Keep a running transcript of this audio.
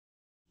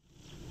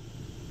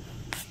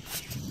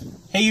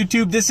Hey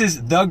YouTube, this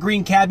is The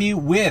Green Cabbie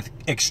with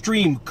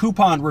Extreme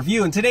Coupon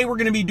Review, and today we're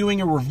going to be doing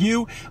a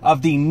review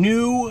of the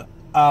new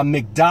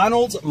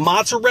McDonald's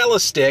mozzarella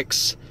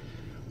sticks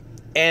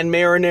and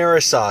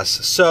marinara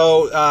sauce.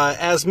 So,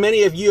 as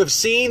many of you have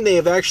seen, they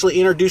have actually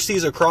introduced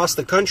these across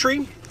the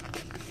country.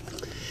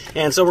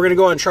 And so we're going to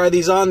go ahead and try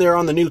these on. They're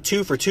on the new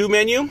 2 for $2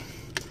 menu.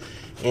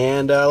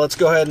 And let's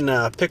go ahead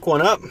and pick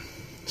one up.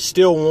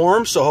 Still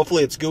warm, so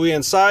hopefully it's gooey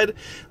inside.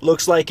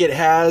 Looks like it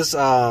has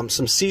some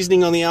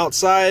seasoning on the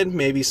outside,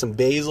 maybe some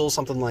basil,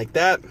 something like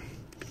that.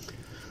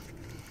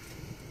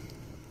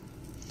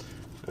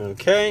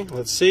 Okay,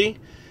 let's see.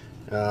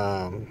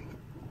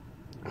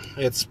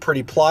 It's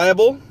pretty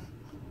pliable.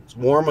 It's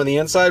warm on the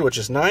inside, which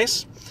is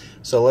nice.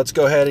 So let's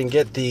go ahead and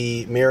get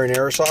the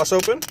marinara sauce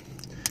open.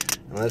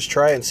 And let's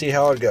try it and see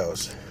how it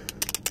goes.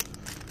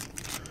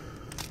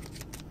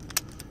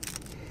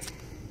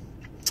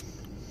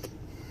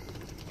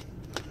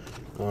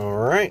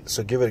 Alright,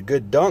 so give it a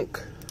good dunk.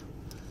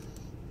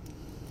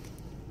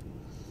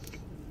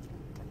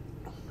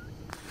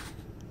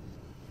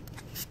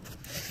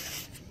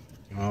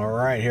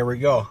 Alright, here we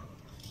go.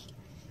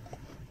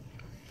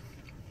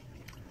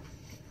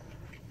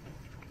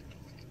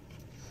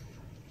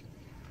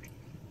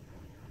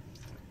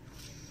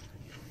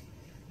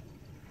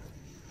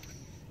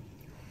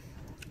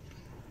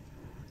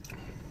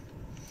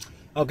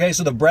 Okay,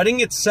 so the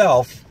breading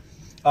itself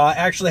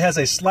actually has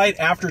a slight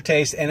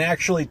aftertaste and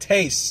actually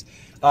tastes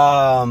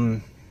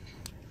kind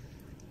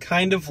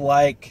of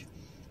like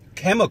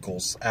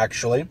chemicals,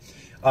 actually.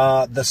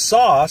 The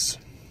sauce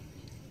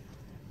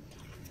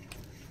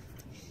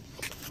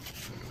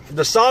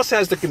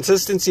has the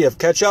consistency of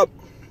ketchup.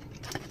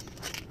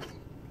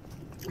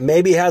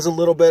 Maybe has a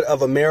little bit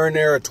of a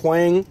marinara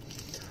twang.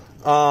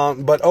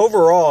 But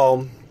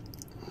overall,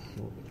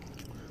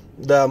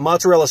 the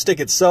mozzarella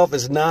stick itself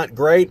is not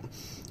great.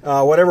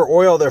 Whatever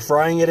oil they're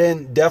frying it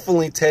in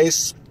definitely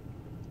tastes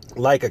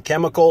like a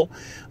chemical.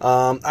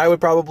 I would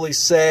probably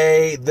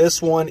say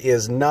this one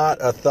is not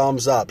a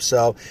thumbs up.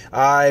 So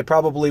I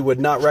probably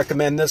would not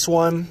recommend this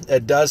one.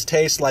 It does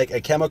taste like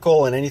a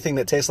chemical, and anything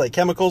that tastes like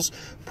chemicals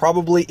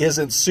probably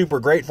isn't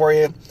super great for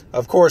you.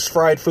 Of course,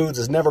 fried foods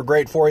is never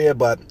great for you,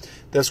 but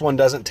this one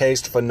doesn't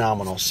taste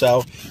phenomenal.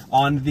 So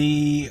on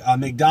the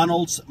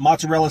McDonald's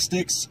mozzarella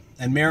sticks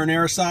and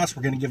marinara sauce,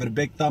 we're going to give it a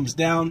big thumbs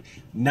down.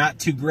 Not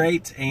too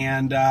great,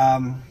 and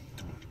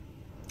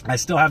I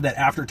still have that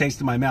aftertaste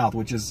in my mouth,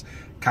 which is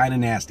kind of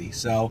nasty.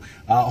 So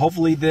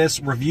hopefully this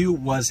review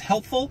was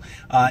helpful.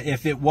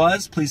 If it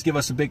was, please give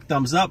us a big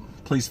thumbs up.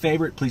 Please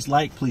favorite, please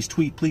like, please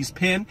tweet, please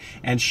pin,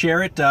 and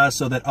share it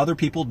so that other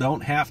people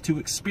don't have to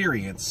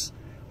experience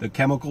the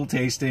chemical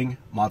tasting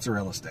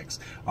mozzarella sticks.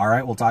 All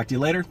right, we'll talk to you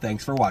later.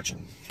 Thanks for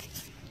watching.